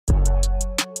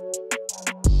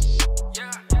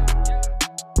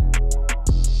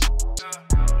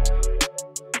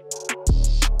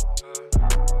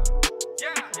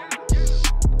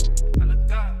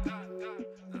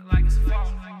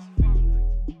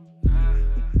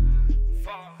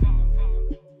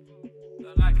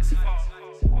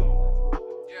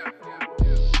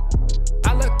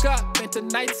and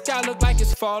tonight sky look like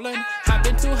it's falling. I've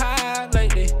been too high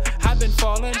lately, I've been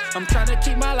falling. I'm trying to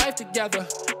keep my life together,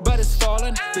 but it's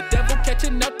falling. The devil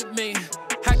catching up to me,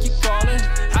 I keep falling.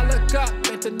 I look up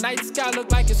and tonight sky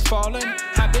look like it's falling.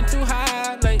 I've been too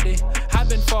high lately, I've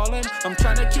been falling. I'm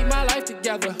trying to keep my life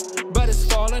together, but it's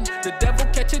falling. The devil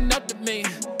catching up to me,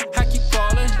 I keep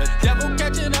falling. The devil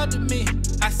catching up to me,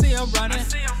 I see him running.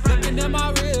 Looking in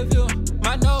my rear view,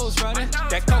 my nose running.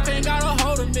 That cocaine got a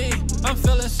hold of me, I'm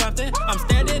feeling something. I'm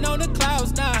standing on the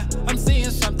clouds now, I'm seeing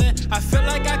something. I feel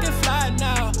like I can fly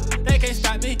now, they can't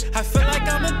stop me. I feel like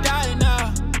I'ma die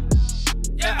now.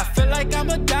 Yeah, I feel like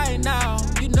I'ma die now.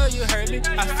 You know you heard me.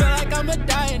 I feel like I'ma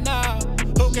die now.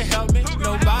 Who can help me?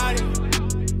 Nobody,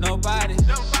 nobody.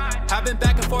 I've been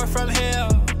back and forth from hell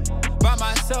by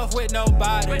myself with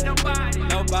nobody,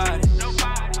 nobody.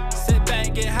 Sit back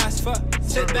and get high as fuck.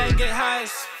 Sit back and get high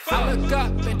as fuck. I look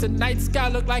up and tonight sky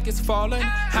look like it's falling.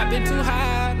 I've been too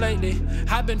high lately,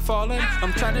 I've been falling.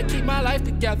 I'm trying to keep my life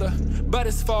together, but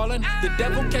it's falling. The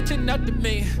devil catching up to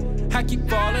me, I keep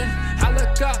falling. I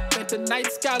look up and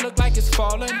tonight sky look like it's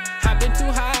falling. I've been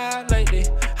too high lately,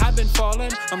 I've been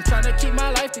falling. I'm trying to keep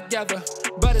my life together,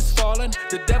 but it's falling.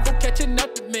 The devil catching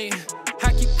up to me,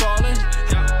 I keep falling.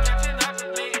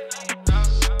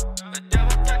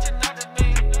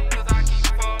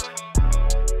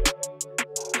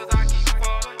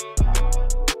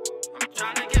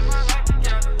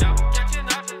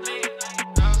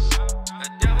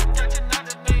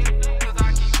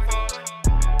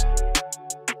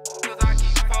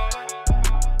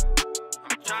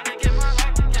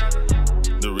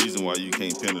 Why you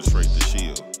can't penetrate the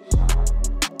shield.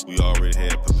 We already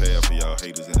had prepared for y'all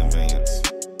haters in advance.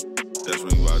 That's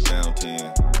when you are down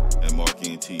 10 and Mark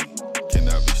NT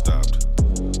cannot be stopped.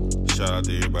 Shout out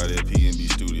to everybody at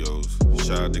PNB Studios.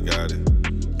 Shout out to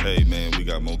Gotti. Hey man, we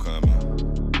got more coming.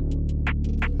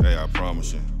 Hey, I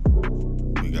promise you,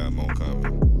 we got more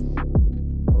coming.